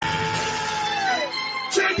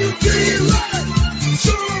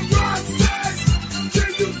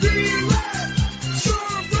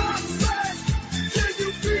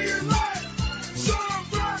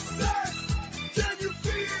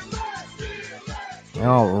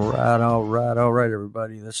All right,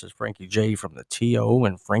 everybody. This is Frankie J from the TO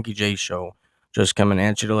and Frankie J Show. Just coming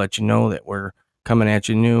at you to let you know that we're coming at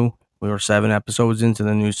you new. We were 7 episodes into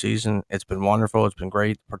the new season. It's been wonderful. It's been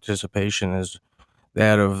great. Participation is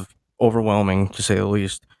that of overwhelming, to say the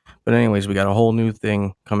least. But anyways, we got a whole new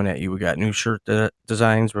thing coming at you. We got new shirt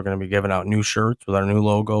designs. We're going to be giving out new shirts with our new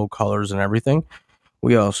logo, colors, and everything.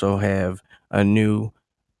 We also have a new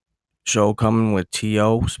show coming with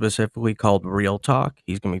T.O. specifically called Real Talk.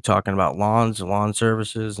 He's going to be talking about lawns and lawn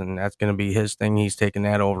services, and that's going to be his thing. He's taking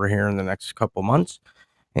that over here in the next couple months.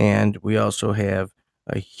 And we also have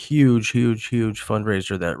a huge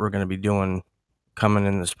fundraiser that we're going to be doing coming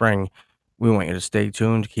in the spring. We want you to stay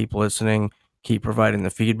tuned, keep listening, keep providing the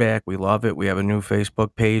feedback. We love it. We have a new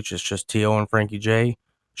Facebook page. It's just T.O. and Frankie J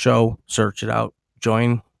Show. Search it out,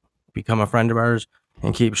 join, become a friend of ours,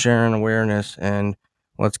 and keep sharing awareness. And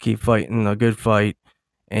let's keep fighting a good fight,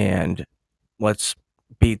 and let's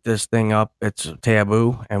beat this thing up. It's a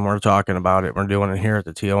taboo, and we're talking about it. We're doing it here at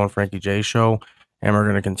the T.O. and Frankie J Show, and we're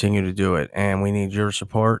going to continue to do it. And we need your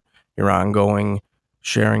support, your ongoing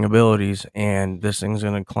sharing abilities, and this thing's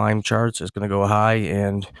going to climb charts. It's going to go high.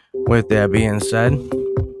 And with that being said,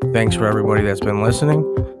 thanks for everybody that's been listening.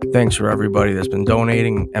 Thanks for everybody that's been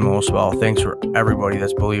donating. And most of all, thanks for everybody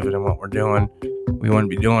that's believing in what we're doing. We wouldn't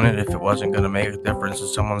be doing it if it wasn't going to make a difference in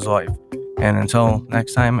someone's life. And until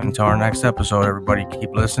next time, until our next episode, everybody keep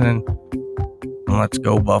listening. And let's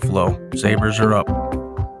go Buffalo. Sabres are up.